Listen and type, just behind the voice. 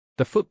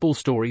The Football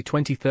Story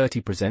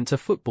 2030 presents a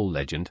football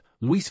legend,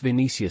 Luís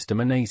Vinícius de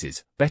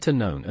Menezes, better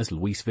known as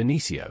Luís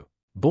Vinicio.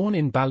 Born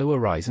in Belo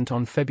Horizonte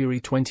on February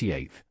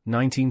 28,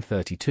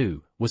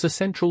 1932, was a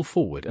central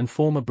forward and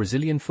former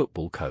Brazilian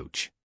football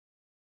coach.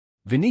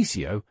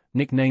 Vinicio,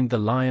 nicknamed the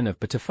Lion of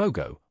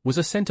Botafogo, was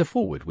a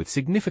centre-forward with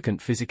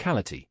significant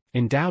physicality,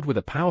 endowed with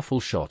a powerful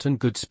shot and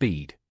good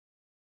speed.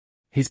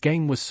 His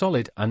game was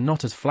solid and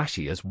not as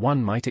flashy as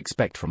one might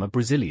expect from a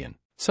Brazilian,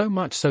 so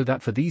much so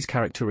that for these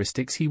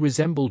characteristics he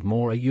resembled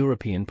more a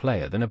European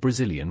player than a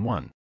Brazilian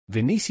one.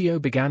 Vinicio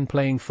began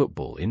playing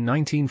football in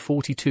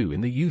 1942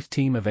 in the youth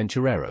team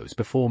Aventureiros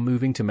before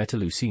moving to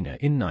Metalucina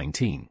in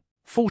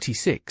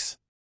 1946.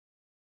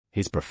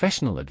 His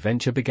professional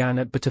adventure began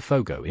at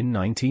Botafogo in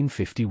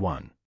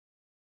 1951.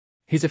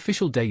 His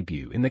official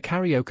debut in the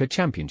Carioca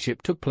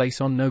Championship took place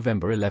on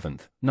November 11,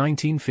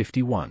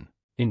 1951,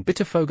 in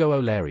Botafogo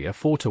Olaria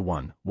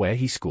 4-1, where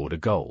he scored a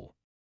goal.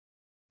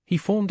 He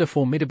formed a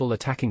formidable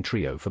attacking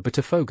trio for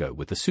Botafogo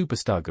with the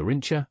superstar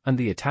Garrincha and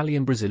the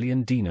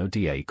Italian-Brazilian Dino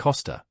da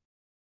Costa.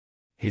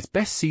 His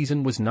best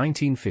season was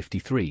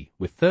 1953,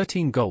 with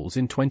 13 goals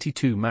in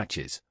 22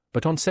 matches,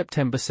 but on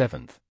September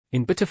 7,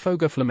 in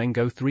Botafogo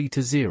Flamengo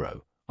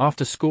 3-0,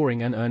 after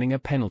scoring and earning a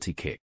penalty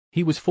kick,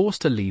 he was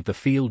forced to leave the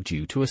field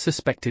due to a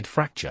suspected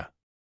fracture.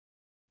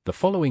 The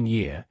following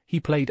year,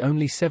 he played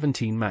only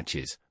 17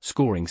 matches,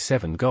 scoring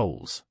 7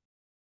 goals.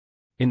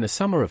 In the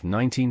summer of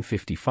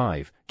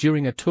 1955,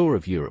 during a tour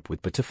of Europe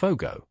with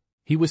Botafogo,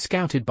 he was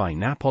scouted by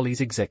Napoli's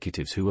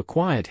executives who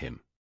acquired him.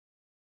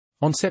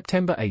 On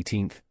September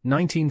 18,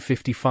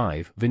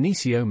 1955,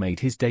 Vinicio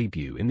made his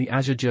debut in the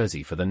azure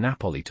jersey for the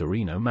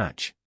Napoli-Torino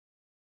match.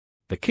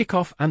 The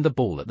kick-off and the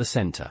ball at the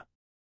centre.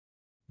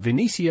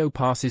 Vinicio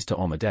passes to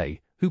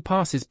Omade, who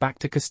passes back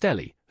to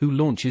Castelli, who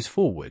launches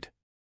forward.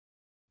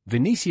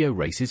 Vinicio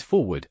races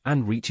forward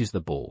and reaches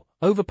the ball,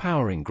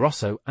 overpowering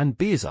Grosso and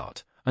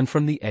Beersart, and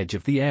from the edge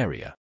of the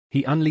area,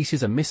 he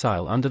unleashes a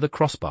missile under the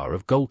crossbar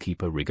of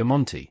goalkeeper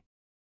Rigamonti.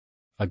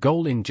 A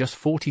goal in just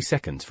 40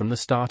 seconds from the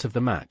start of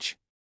the match.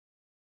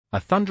 A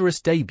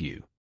thunderous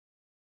debut.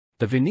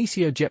 The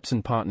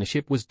Vinicio-Jepsen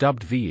partnership was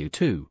dubbed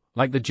VU2,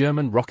 like the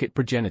German rocket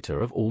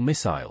progenitor of all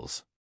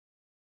missiles.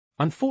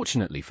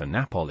 Unfortunately for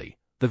Napoli,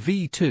 the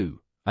V2,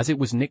 as it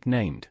was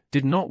nicknamed,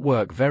 did not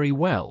work very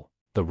well.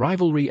 The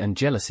rivalry and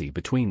jealousy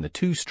between the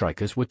two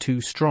strikers were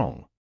too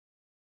strong.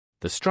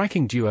 The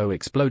striking duo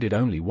exploded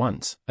only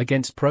once,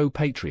 against Pro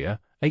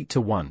Patria,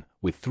 8-1,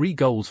 with 3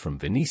 goals from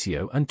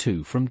Vinicio and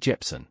 2 from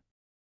Jepsen.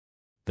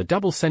 The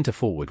double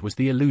centre-forward was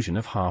the illusion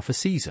of half a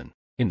season.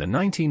 In the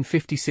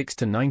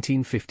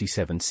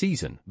 1956-1957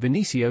 season,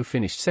 Vinicio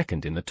finished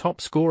second in the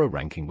top scorer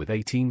ranking with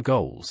 18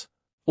 goals,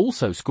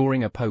 also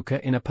scoring a poker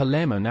in a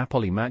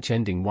Palermo-Napoli match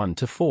ending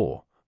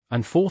 1-4,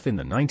 and fourth in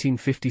the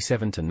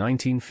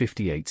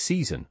 1957-1958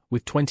 season,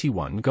 with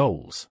 21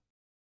 goals.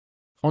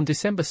 On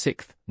December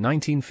 6,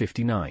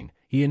 1959,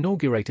 he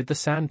inaugurated the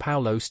San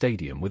Paolo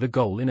Stadium with a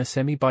goal in a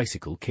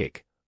semi-bicycle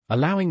kick,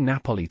 allowing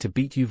Napoli to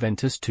beat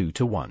Juventus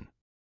 2-1.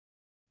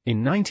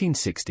 In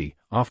 1960,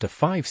 after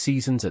 5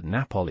 seasons at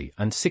Napoli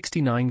and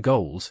 69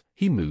 goals,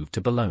 he moved to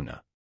Bologna.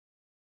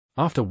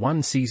 After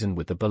 1 season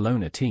with the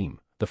Bologna team,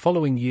 the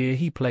following year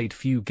he played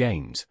few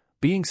games,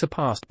 being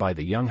surpassed by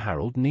the young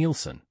Harold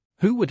Nielsen,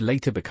 who would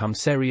later become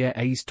Serie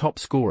A's top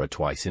scorer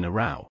twice in a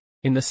row.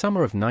 In the summer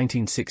of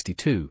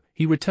 1962,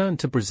 he returned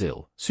to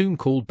Brazil, soon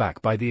called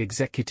back by the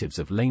executives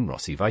of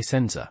Lanerossi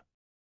Vicenza.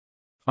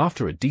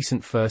 After a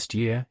decent first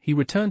year, he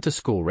returned to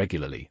score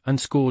regularly and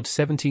scored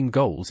 17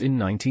 goals in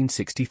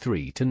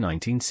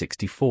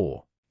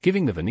 1963-1964,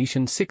 giving the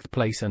Venetians 6th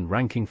place and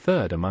ranking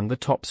 3rd among the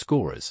top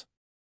scorers.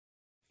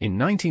 In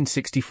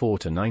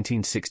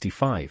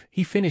 1964-1965,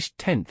 he finished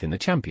 10th in the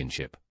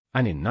championship,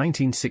 and in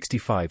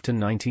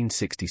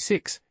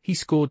 1965-1966, he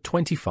scored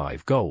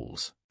 25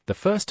 goals. The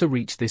first to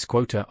reach this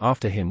quota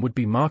after him would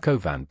be Marco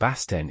van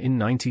Basten in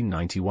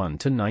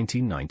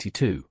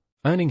 1991-1992,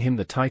 earning him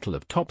the title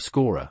of top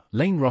scorer.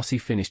 Lanerossi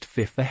finished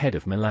 5th ahead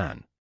of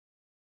Milan.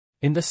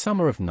 In the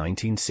summer of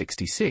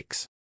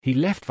 1966, he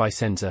left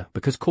Vicenza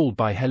because called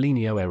by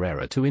Helenio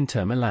Herrera to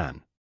Inter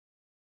Milan.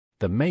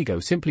 The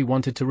Mago simply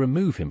wanted to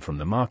remove him from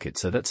the market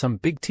so that some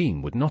big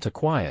team would not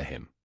acquire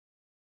him.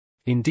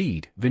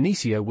 Indeed,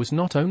 Vinicio was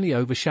not only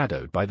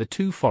overshadowed by the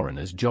two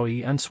foreigners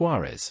Joey and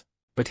Suarez,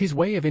 but his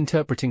way of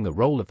interpreting the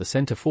role of the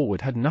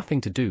centre-forward had nothing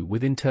to do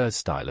with Inter's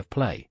style of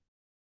play.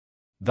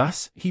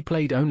 Thus, he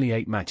played only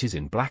 8 matches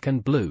in black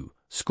and blue,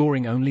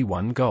 scoring only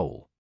 1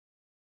 goal.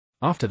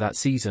 After that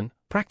season,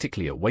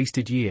 practically a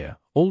wasted year,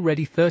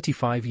 already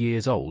 35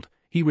 years old,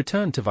 he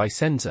returned to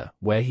Vicenza,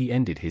 where he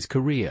ended his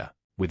career,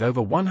 with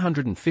over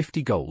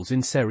 150 goals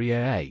in Serie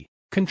A,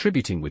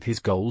 contributing with his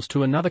goals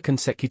to another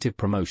consecutive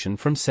promotion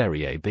from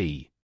Serie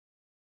B.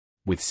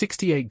 With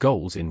 68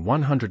 goals in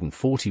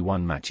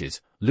 141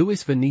 matches,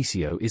 Luís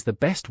Vinicio is the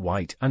best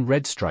white and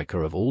red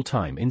striker of all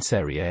time in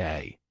Serie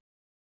A.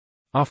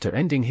 After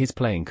ending his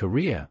playing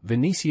career,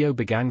 Vinicio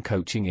began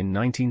coaching in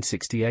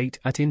 1968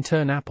 at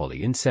Inter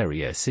Napoli in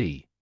Serie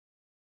C.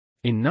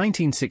 In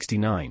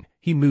 1969,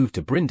 he moved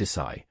to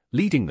Brindisi,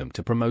 leading them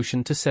to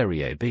promotion to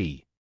Serie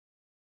B.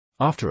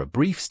 After a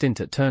brief stint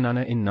at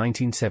Ternana in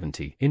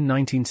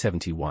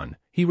 1971,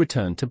 he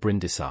returned to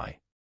Brindisi.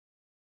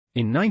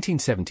 In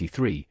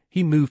 1973,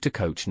 he moved to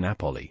coach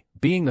Napoli,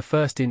 being the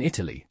first in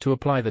Italy to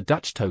apply the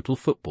Dutch total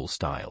football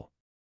style.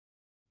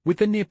 With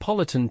the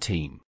Neapolitan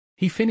team,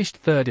 he finished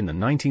third in the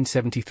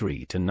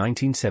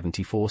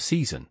 1973-1974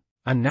 season,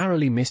 and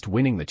narrowly missed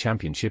winning the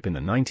championship in the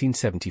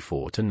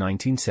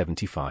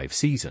 1974-1975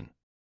 season.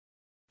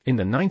 In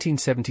the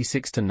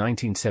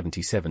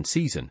 1976-1977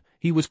 season,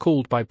 he was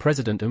called by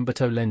President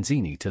Umberto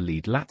Lenzini to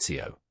lead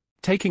Lazio,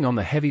 taking on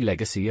the heavy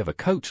legacy of a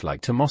coach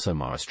like Tommaso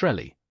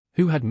Maestrelli,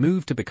 who had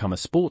moved to become a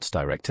sports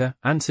director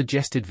and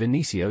suggested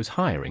Vinicio's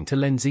hiring to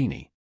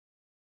Lenzini.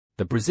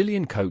 The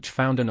Brazilian coach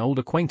found an old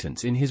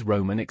acquaintance in his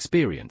Roman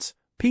experience,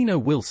 Pino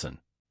Wilson,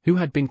 who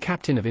had been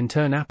captain of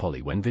Inter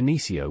Napoli when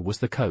Vinicio was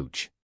the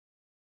coach.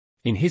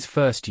 In his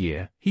first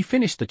year, he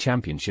finished the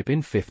championship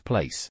in 5th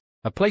place,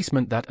 a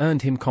placement that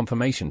earned him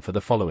confirmation for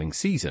the following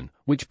season,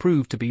 which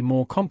proved to be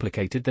more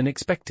complicated than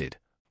expected,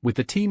 with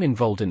the team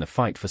involved in the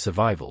fight for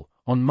survival.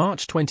 On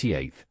March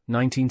 28,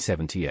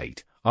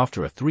 1978,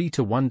 after a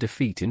 3-1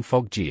 defeat in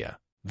Foggia,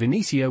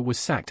 Vinicio was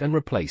sacked and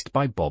replaced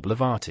by Bob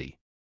Lavati.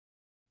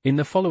 In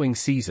the following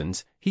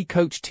seasons, he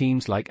coached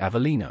teams like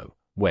Avellino,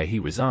 where he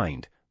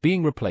resigned,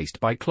 being replaced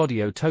by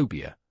Claudio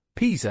Tobia,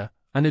 Pisa,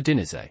 and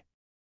Udinese.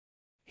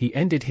 He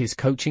ended his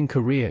coaching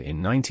career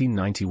in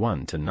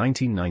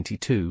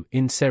 1991-1992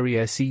 in Serie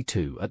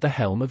C2 at the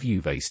helm of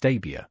Juve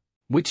Stabia,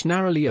 which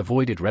narrowly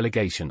avoided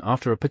relegation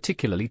after a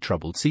particularly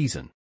troubled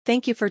season.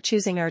 Thank you for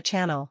choosing our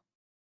channel.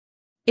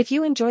 If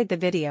you enjoyed the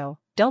video,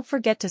 don't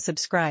forget to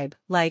subscribe,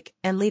 like,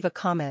 and leave a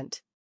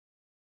comment.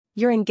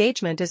 Your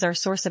engagement is our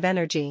source of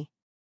energy.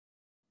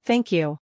 Thank you.